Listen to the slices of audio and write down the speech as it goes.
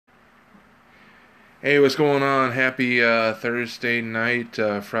Hey, what's going on? Happy Thursday night,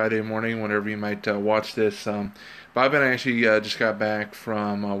 Friday morning, whenever you might watch this. Bob and I actually just got back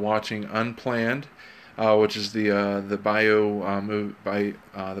from watching Unplanned, which is the the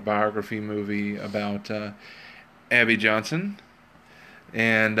biography movie about Abby Johnson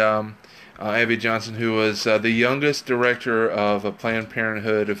and Abby Johnson, who was the youngest director of a Planned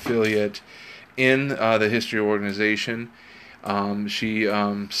Parenthood affiliate in the history organization. She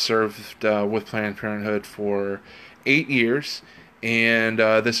served with Planned Parenthood for 8 years, and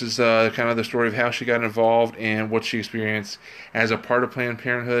this is kind of the story of how she got involved and what she experienced as a part of Planned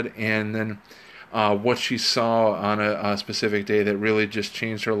Parenthood, and then what she saw on a specific day that really just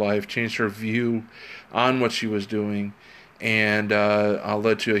changed her life, changed her view on what she was doing, and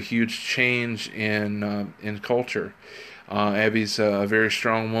led to a huge change in culture. Abby's a very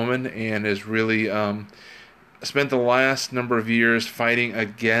strong woman and is really spent the last number of years fighting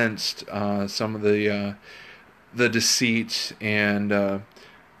against some of the deceit and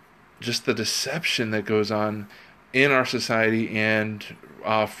just the deception that goes on in our society and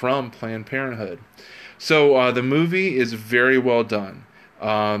from Planned Parenthood. So the movie is very well done.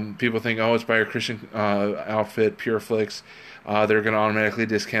 People think, oh, it's by a Christian outfit, Pure Flix. They're going to automatically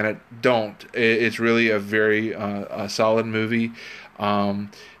discount it. Don't. It's really a very a solid movie.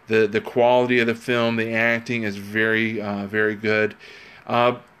 The quality of the film, the acting is very good.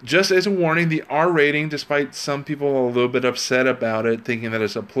 Just as a warning, the R rating, despite some people a little bit upset about it, thinking that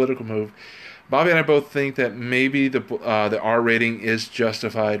it's a political move, Bobby and I both think that maybe the R rating is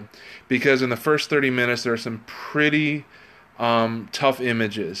justified because in the first 30 minutes there are some pretty tough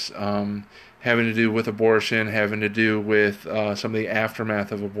images having to do with abortion, having to do with some of the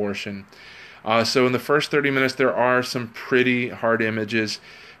aftermath of abortion. So in the first 30 minutes there are some pretty hard images.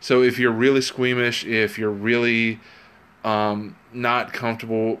 So if you're really squeamish, if you're really not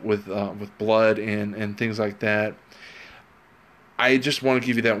comfortable with blood and things like that, I just want to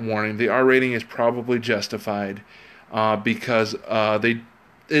give you that warning. The R rating is probably justified because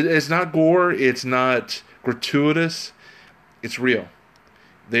it's not gore, it's not gratuitous, it's real.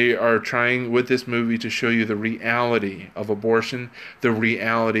 They are trying with this movie to show you the reality of abortion, the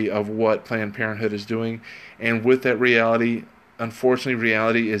reality of what Planned Parenthood is doing, and with that reality, unfortunately,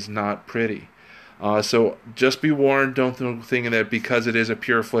 reality is not pretty. So just be warned. Don't think that because it is a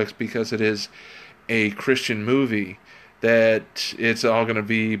pure flicks, because it is a Christian movie, that it's all going to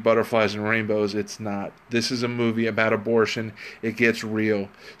be butterflies and rainbows. It's not. This is a movie about abortion. It gets real.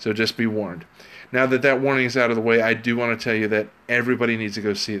 So just be warned. Now that that warning is out of the way, I do want to tell you that everybody needs to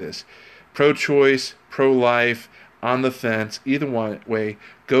go see this. Pro-choice, pro-life, on the fence, either one way,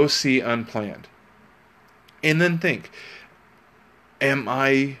 go see Unplanned. And then think, am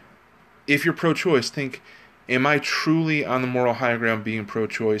I, if you're pro-choice, think, am I truly on the moral high ground being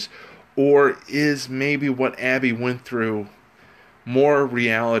pro-choice? Or is maybe what Abby went through more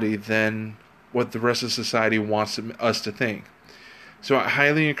reality than what the rest of society wants us to think? So I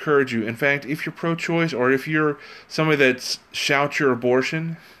highly encourage you. In fact, if you're pro-choice or if you're somebody that shouts your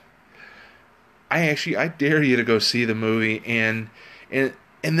abortion, I dare you to go see the movie and and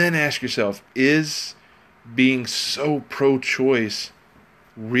then ask yourself, is being so pro-choice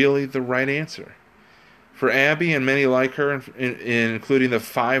really the right answer? For Abby and many like her, including the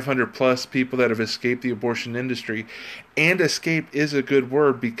 500 plus people that have escaped the abortion industry, and escape is a good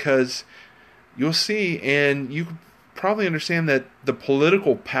word because you'll see and you probably understand that the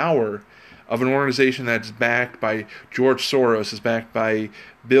political power of an organization that's backed by George Soros, is backed by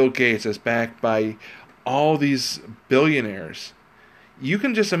Bill Gates, is backed by all these billionaires. You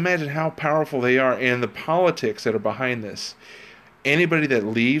can just imagine how powerful they are and the politics that are behind this. Anybody that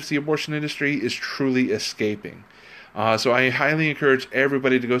leaves the abortion industry is truly escaping. So I highly encourage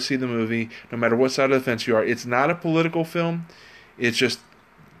everybody to go see the movie, no matter what side of the fence you are. It's not a political film. It's just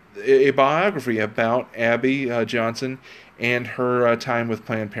a biography about Abby Johnson and her time with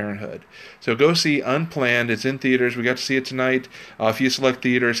Planned Parenthood. So go see Unplanned. It's in theaters. We got to see it tonight. A few select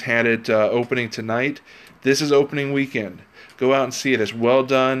theaters had it opening tonight. This is opening weekend. Go out and see it. It's well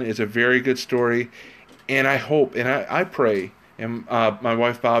done. It's a very good story. And I hope and I pray, and my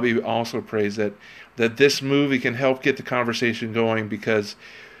wife Bobby also prays that this movie can help get the conversation going because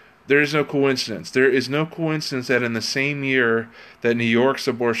there is no coincidence. There is no coincidence that in the same year that New York's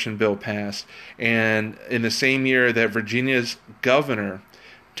abortion bill passed, and in the same year that Virginia's governor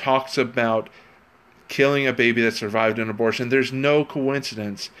talks about killing a baby that survived an abortion, there's no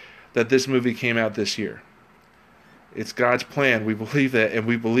coincidence that this movie came out this year. It's God's plan. We believe that, and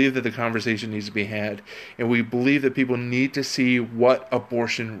we believe that the conversation needs to be had, and we believe that people need to see what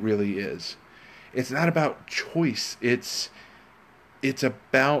abortion really is. It's not about choice. It's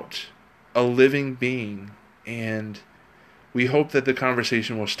about a living being, and we hope that the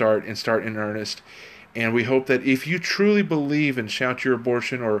conversation will start in earnest. And we hope that if you truly believe in Shout Your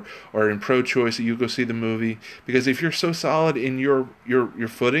Abortion or in pro-choice, that you go see the movie. Because if you're so solid in your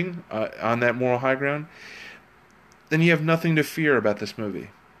footing on that moral high ground, then you have nothing to fear about this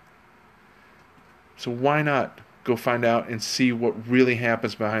movie. So why not go find out and see what really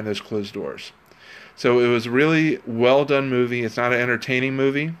happens behind those closed doors? So it was a really well done movie. It's not an entertaining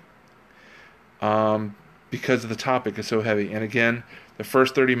movie because the topic is so heavy. And again, the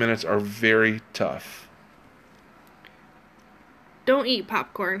first 30 minutes are very tough. Don't eat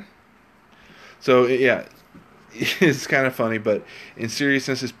popcorn. So yeah, it's kind of funny, but in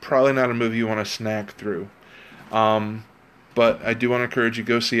seriousness, it's probably not a movie you want to snack through. But I do want to encourage you,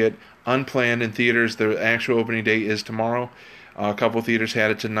 go see it. Unplanned in theaters. The actual opening date is tomorrow. A couple theaters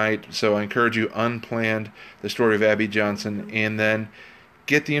had it tonight, so I encourage you. Unplanned, the story of Abby Johnson, and then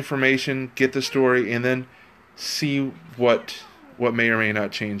get the information, get the story, and then see what may or may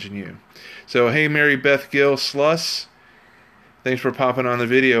not change in you. So hey, Mary Beth Gill Sluss, thanks for popping on the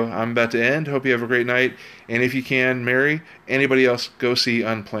video. I'm about to end. Hope you have a great night, and if you can, Mary, anybody else, go see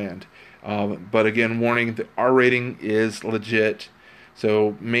Unplanned. But again, warning, the R rating is legit,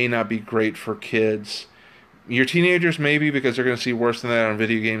 so may not be great for kids. Your teenagers maybe, because they're going to see worse than that on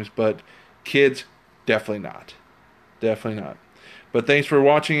video games, but kids, definitely not. Definitely not. But thanks for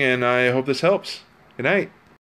watching, and I hope this helps. Good night.